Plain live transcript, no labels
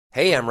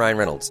Hey, I'm Ryan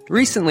Reynolds.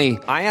 Recently,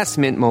 I asked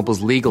Mint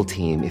Mobile's legal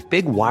team if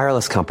big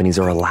wireless companies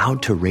are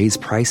allowed to raise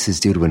prices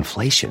due to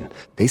inflation.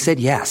 They said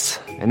yes.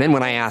 And then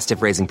when I asked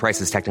if raising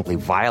prices technically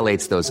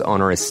violates those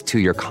onerous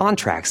two-year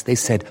contracts, they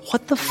said,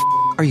 "What the f***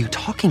 are you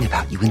talking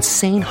about, you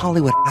insane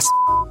Hollywood ass?"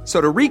 So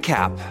to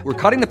recap, we're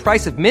cutting the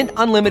price of Mint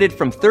Unlimited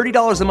from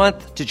 $30 a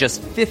month to just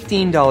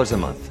 $15 a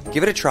month.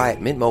 Give it a try at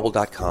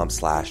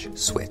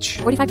mintmobile.com/switch.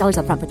 $45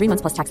 up front for 3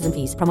 months plus taxes and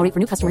fees. Promo rate for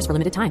new customers for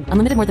limited time.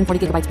 Unlimited more than 40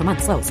 gigabytes per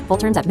month. Slows full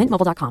terms at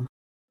mintmobile.com.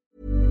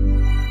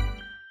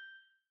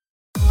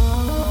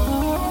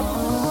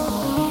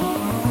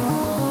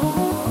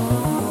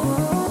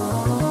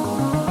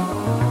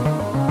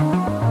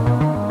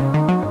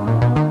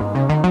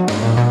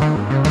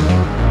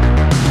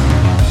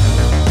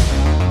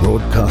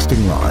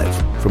 Broadcasting live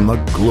from the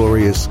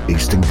glorious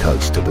eastern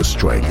coast of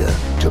Australia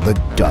to the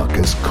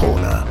darkest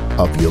corner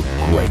of your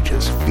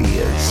greatest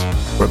fears.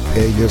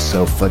 Prepare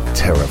yourself for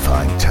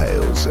terrifying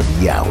tales of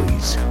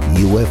yowies,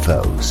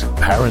 UFOs,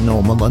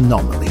 paranormal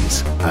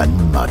anomalies,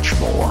 and much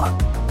more.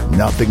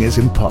 Nothing is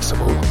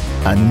impossible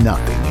and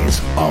nothing is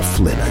off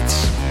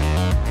limits.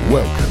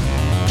 Welcome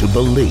to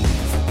Believe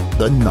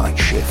the Night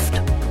Shift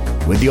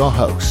with your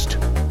host,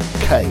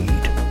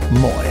 Cade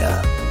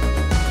Moyer.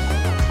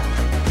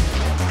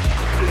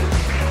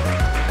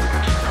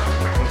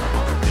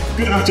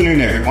 Good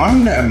afternoon,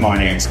 everyone. My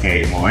name's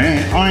Cade Moyer.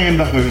 I am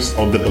the host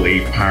of the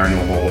Believe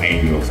Paranormal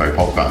and UFO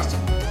podcast.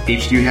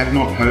 If you have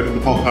not heard of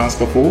the podcast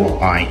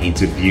before, I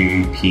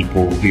interview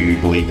people who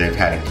believe they've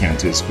had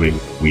encounters with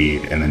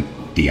weird and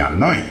the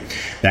unknown.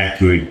 That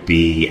could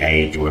be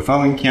a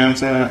UFO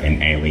encounter,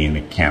 an alien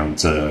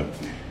encounter,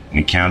 an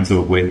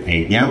encounter with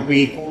a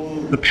yowie,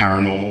 or the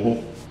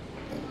paranormal,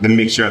 the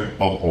mixture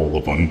of all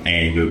of them,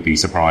 and you'll be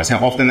surprised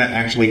how often that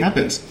actually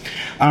happens.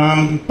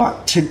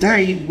 But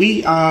today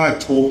we are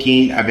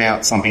talking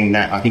about something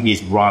that I think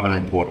is rather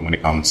important when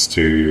it comes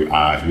to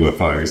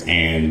UFOs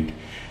and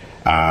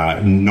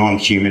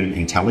non-human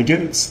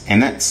intelligence,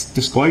 and that's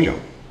disclosure.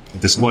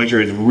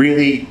 Disclosure is a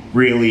really,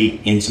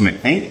 really intimate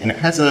thing, and it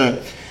has an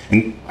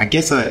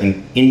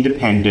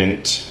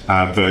independent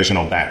version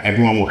of that.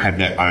 Everyone will have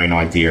their own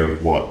idea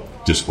of what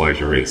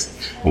disclosure is.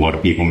 A lot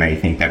of people may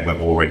think that we're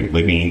already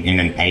living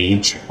in an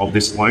age of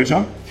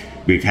disclosure.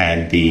 We've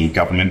had the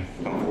government,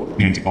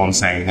 Pentagon,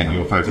 saying that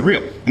UFOs are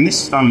real, and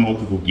this was done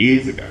multiple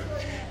years ago.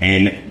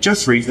 And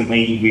just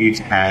recently, we've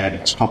had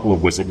a couple of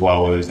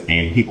whistleblowers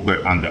and people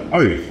go under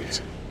oath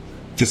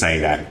to say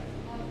that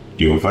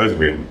UFOs are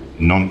real,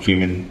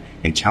 non-human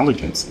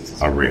intelligences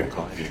are real.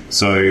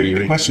 So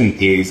the question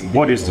is,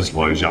 what is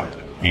disclosure,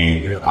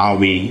 and are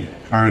we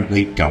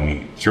currently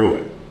going through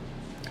it?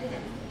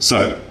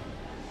 So,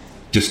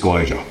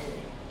 disclosure.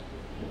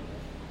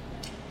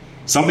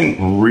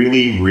 Something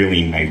really,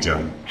 really major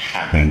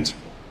happened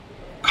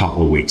a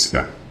couple of weeks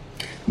ago.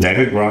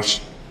 David Rush,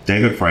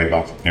 David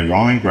Fravor, and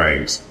Ryan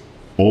Graves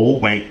all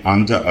went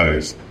under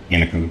oath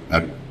in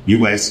a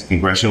US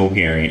congressional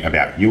hearing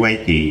about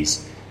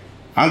UAPs,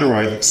 under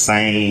oath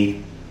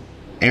saying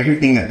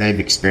everything that they've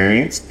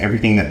experienced,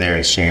 everything that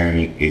they're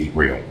sharing is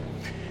real.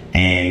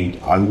 And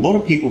a lot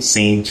of people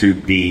seem to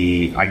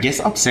be, I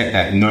guess, upset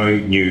that no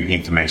new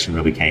information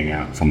really came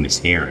out from this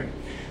hearing.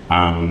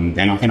 And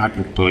I think I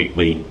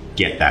completely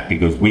get that,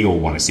 because we all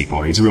want to see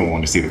bodies, we all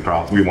want to see the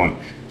craft, we want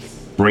to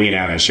bring it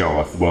out and show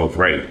off the world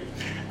ready.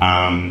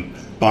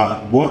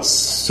 But what's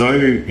so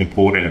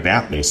important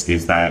about this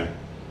is that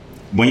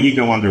when you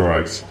go under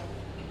oath,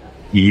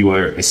 you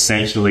are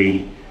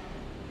essentially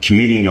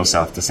committing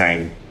yourself to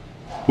saying,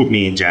 put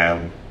me in jail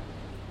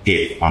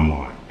if I'm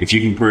lying. If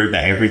you can prove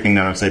that everything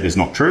that I've said is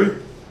not true,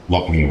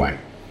 lock me away.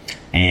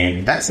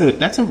 And that's a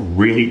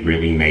really,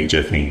 really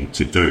major thing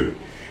to do.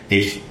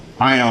 If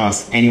I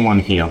ask anyone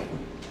here,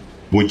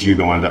 would you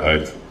go under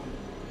oath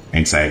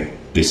and say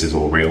this is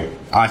all real?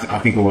 I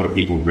think a lot of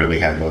people really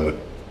have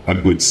a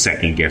good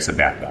second guess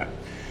about that.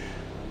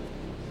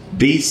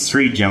 These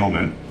three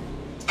gentlemen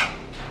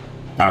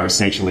are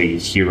essentially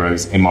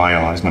heroes in my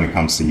eyes when it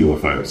comes to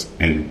UFOs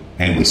and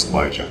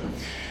disclosure.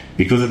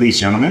 Because of these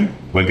gentlemen,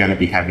 we're going to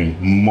be having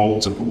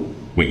multiple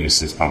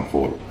witnesses come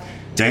forward.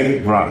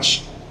 David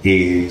Rush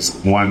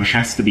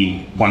has to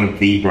be one of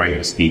the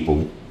bravest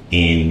people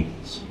in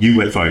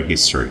UFO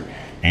history.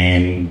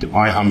 And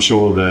I'm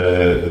sure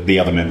the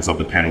other members of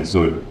the panel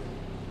would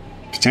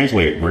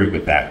potentially agree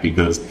with that,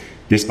 because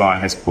this guy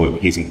has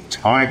put his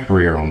entire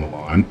career on the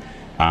line,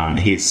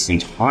 his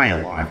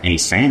entire life and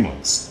his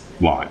family's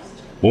life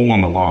all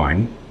on the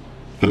line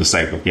for the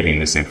sake of getting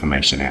this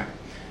information out.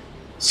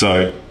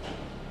 So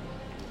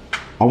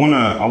I want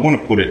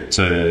to put it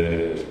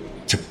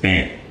to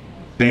Ben.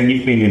 Ben,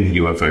 you've been in the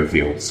UFO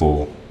field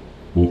for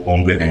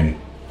longer than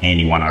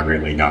anyone I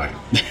really know.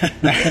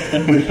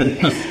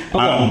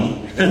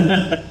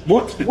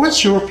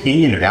 What's your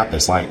opinion about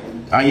this? Like,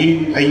 are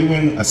you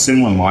in a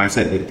similar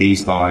mindset that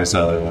these guys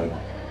are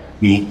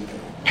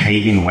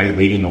paving the way,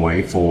 leading the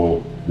way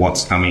for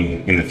what's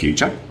coming in the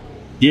future?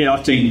 Yeah,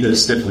 I think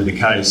that's definitely the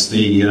case.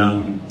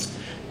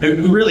 It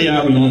really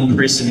are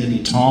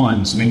unprecedented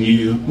times when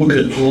you look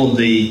at all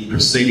the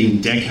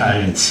preceding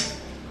decades.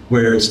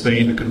 where it's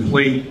been a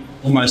complete,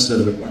 almost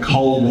a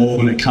cold war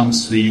when it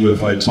comes to the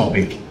UFO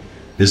topic.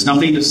 There's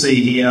nothing to see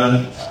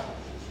here.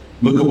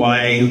 Look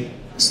away.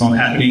 It's not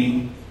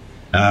happening.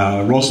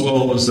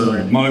 Roswell was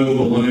a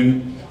mobile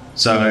balloon,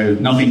 so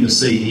nothing to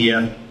see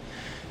here.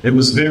 It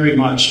was very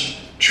much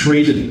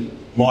treated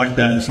like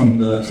that from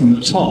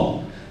the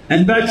top.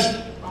 And back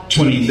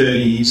 20, 30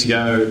 years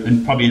ago,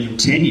 and probably even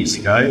 10 years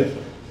ago,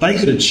 they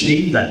could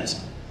achieve that.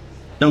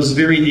 That was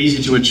very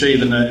easy to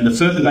achieve, and the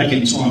further back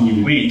in time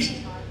you went,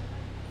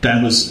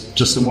 that was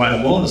just the way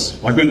it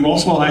was. Like when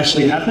Roswell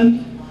actually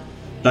happened,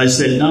 they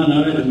said,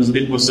 no, it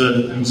was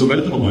a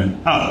weather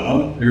balloon. Oh,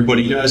 well,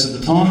 everybody goes at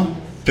the time.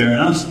 Fair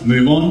enough,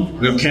 move on.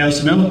 We've got cows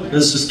to milk,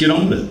 let's just get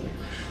on with it.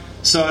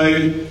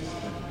 So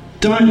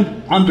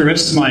don't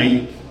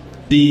underestimate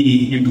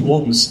the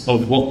importance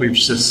of what we've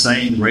just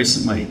seen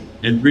recently.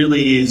 It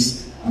really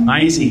is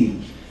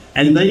amazing.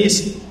 And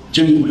these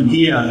gentlemen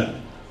here,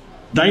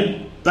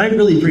 they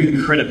really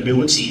bring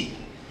credibility.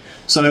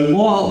 So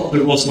while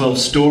the Roswell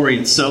story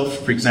itself,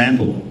 for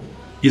example,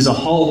 is a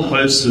whole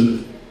host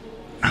of,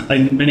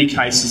 in many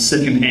cases,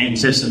 second-hand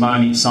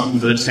testimony, some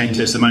first-hand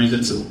testimonies,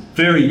 it's a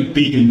very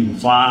big and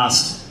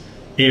vast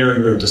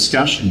area of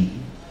discussion.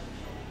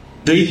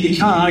 You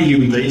can't argue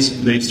with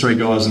these three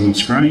guys on the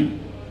screen.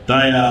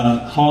 They are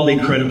highly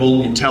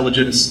credible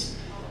intelligence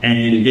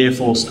and Air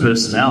Force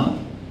personnel.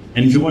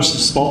 And if you watch the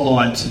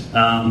Spotlight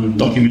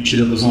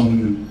documentary that was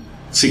on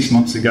 6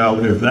 months ago,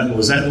 whatever that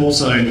was, that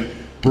also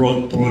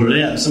brought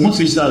it out. So once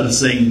we started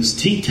seeing this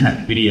Tic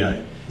Tac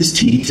video, this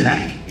Tic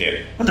Tac,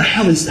 what the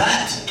hell is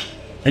that?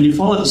 And you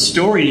follow the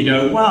story and you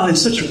go, wow,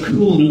 it's such a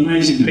cool and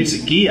amazing piece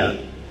of gear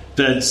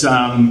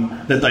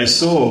that they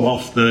saw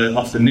off the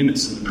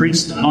Nimitz and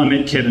Princeton. I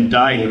met Kevin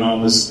Day when I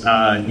was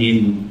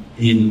in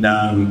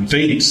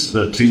Phoenix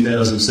for the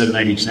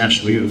 2017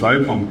 International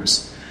UFO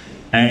Congress,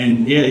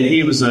 and yeah,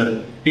 he was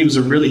a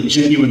really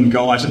genuine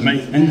guy to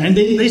meet. And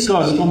these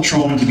guys are not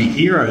trying to be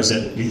heroes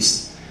at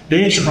this;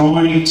 they're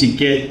trying to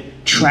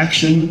get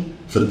traction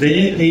for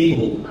their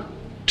people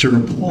to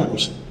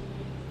report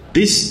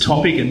this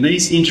topic and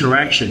these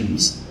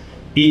interactions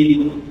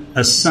in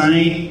a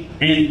sane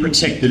and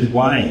protected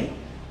way.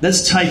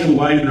 Let's take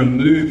away and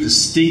remove the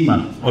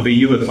stigma of a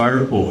UFO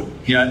report.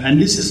 And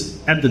this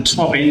is at the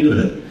top end of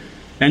it.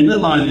 And let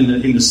alone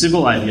in the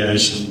civil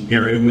aviation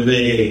area where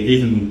they're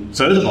even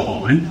further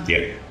behind.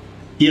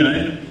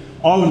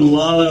 I would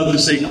love to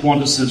see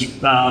Qantas's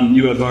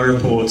UFO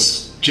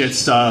reports,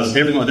 Jetstar's,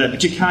 everything like that,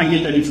 but you can't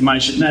get that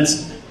information.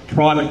 That's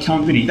private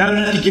company. They don't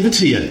have to give it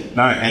to you.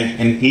 No,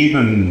 and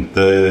even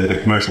the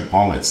commercial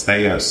pilots,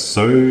 they are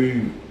so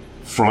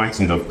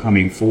frightened of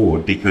coming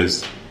forward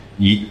because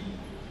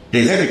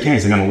there's every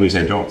chance they're going to lose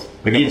their jobs.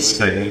 They're going to lose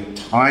their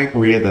entire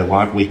career, their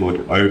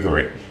livelihood over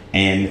it.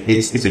 And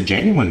it's a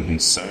genuine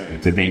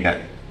concern to think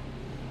that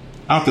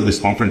after this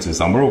conference is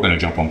done, we're all going to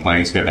jump on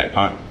planes, go back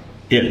home.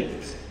 Yeah.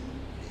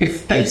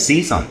 If they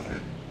see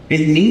something,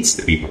 it needs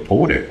to be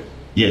reported.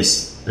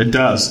 Yes, it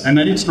does. And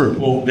they need to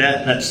report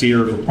that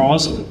fear of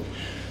reprisal.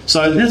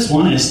 So that's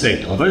one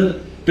aspect of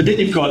it. But then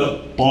you've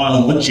got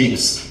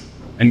biologics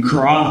and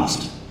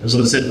craft, as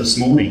I said this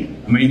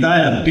morning. I mean, they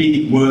are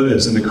big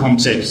words in the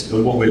context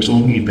of what we're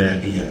talking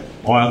about here.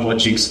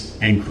 Biologics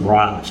and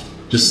craft.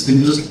 Just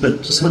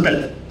let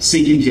that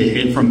sink into your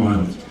head for a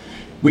moment.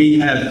 We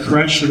have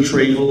crash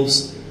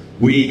retrievals.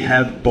 We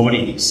have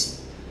bodies.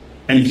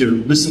 And if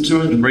you listen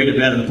to it and read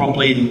about it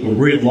properly, or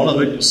read a lot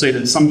of it, you'll see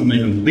that some of them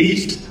even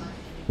lived,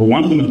 or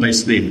one of them at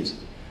least lived,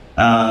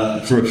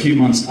 for a few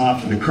months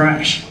after the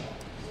crash.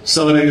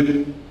 So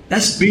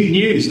that's big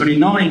news. But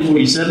in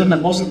 1947,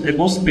 it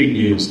wasn't big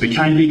news. It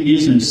became big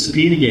news and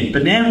disappeared again.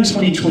 But now in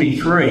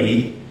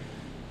 2023,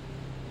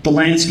 the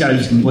landscape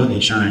has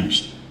completely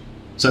changed.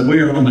 So we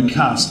are on the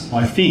cusp,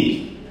 I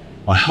think,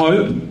 I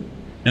hope,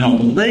 and I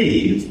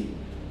believe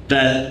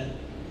that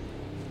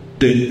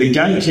the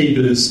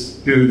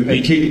gatekeepers who have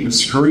been keeping the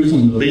screws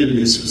on the lid of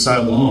this for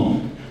so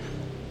long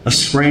are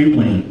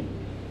scrambling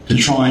to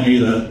try and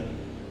either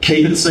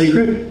keep it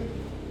secret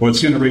or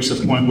it's going to reach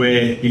the point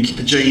where you get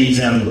the genie's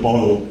out of the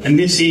bottle. And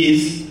this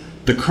is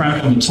the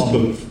crack on the top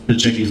of the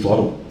genie's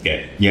bottle.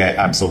 Yeah,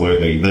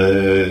 absolutely.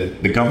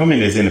 The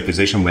government is in a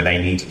position where they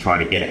need to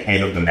try to get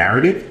ahead of the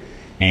narrative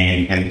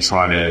and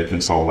try to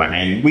control that.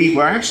 And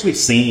we're actually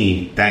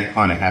seeing that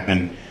kind of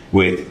happen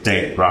with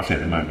David Rush at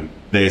the moment.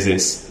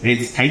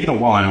 It's taken a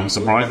while, and I'm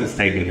surprised it's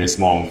taken this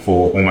long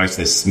for almost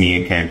this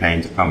smear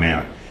campaign to come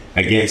out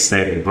against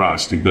David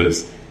Rush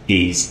because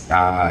his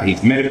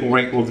medical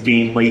records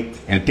being leaked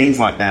and things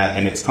like that,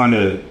 and it's kind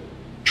of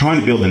trying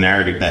to build a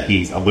narrative that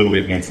he's a little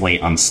bit mentally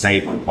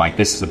unstable. Like,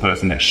 this is a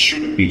person that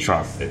shouldn't be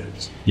trusted.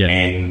 Yeah.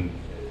 And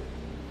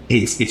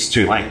it's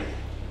too late.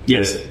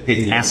 Yes.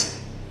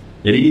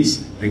 It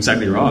is.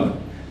 Exactly right.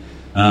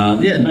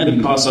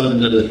 Maybe pass over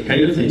to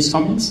Peter with his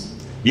comments.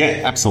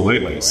 Yeah,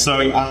 absolutely. So,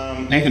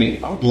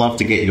 Anthony, I would love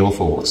to get your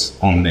thoughts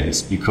on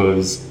this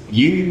because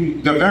you're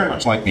very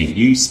much like me.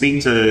 You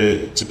speak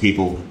to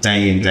people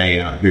day in, day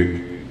out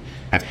who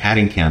have had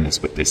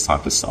encounters with this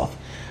type of stuff.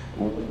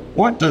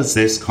 what does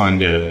this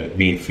kind of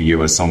mean for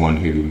you as someone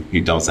who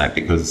does that?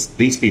 Because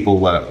these people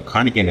were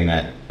kind of getting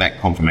that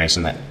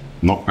confirmation that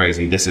not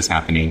crazy, this is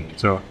happening.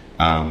 Sure.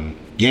 I'd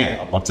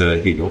love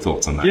to hear your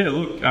thoughts on that. Yeah,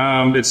 look,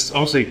 it's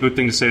obviously a good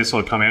thing to see it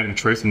sort of come out in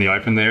truth in the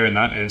open there and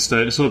that, and it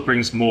sort of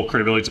brings more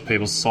credibility to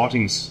people's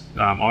sightings,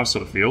 I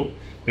sort of feel.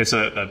 It's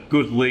a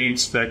good lead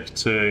spec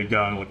to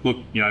go and look,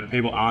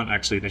 people aren't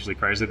actually initially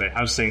crazy. They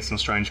have seen some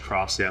strange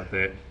crafts out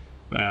there.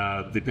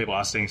 The people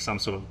are seeing some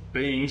sort of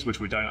beings, which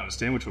we don't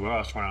understand, which we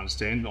are trying to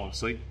understand,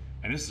 obviously.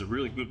 And this is a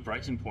really good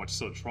breaking point to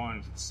sort of try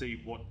and see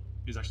what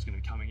is actually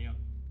going to be coming out.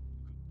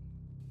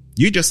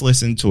 You just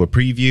listened to a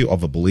preview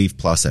of a Believe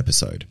Plus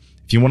episode.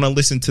 If you want to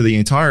listen to the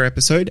entire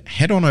episode,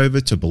 head on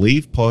over to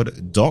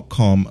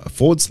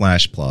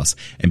believepod.com/plus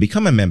and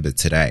become a member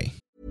today.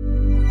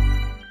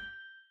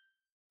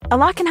 A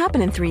lot can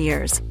happen in 3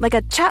 years, like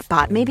a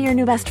chatbot may be your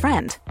new best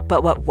friend.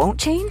 But what won't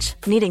change?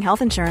 Needing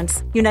health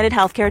insurance. United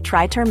Healthcare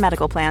Tri-Term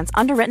Medical Plans,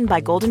 underwritten by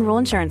Golden Rule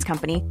Insurance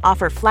Company,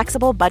 offer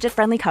flexible,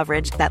 budget-friendly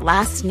coverage that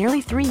lasts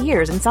nearly 3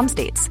 years in some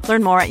states.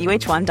 Learn more at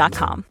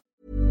uh1.com.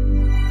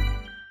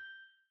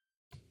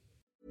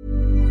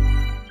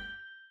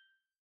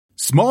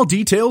 Small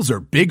details are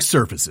big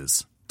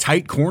surfaces.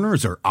 Tight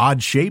corners are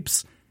odd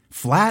shapes.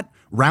 Flat,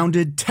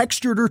 rounded,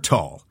 textured, or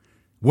tall.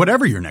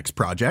 Whatever your next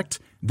project,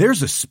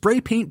 there's a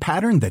spray paint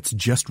pattern that's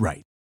just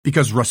right.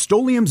 Because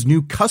Rust-Oleum's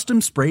new Custom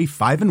Spray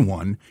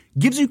 5-in-1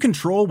 gives you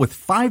control with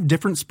 5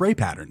 different spray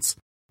patterns.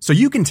 So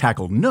you can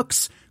tackle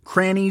nooks,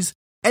 crannies,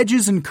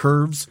 edges, and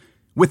curves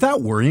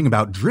without worrying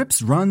about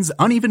drips, runs,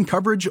 uneven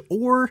coverage,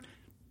 or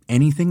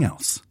anything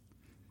else.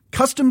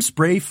 Custom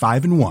Spray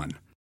 5-in-1.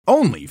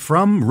 Only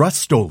from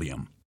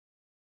Rust-Oleum.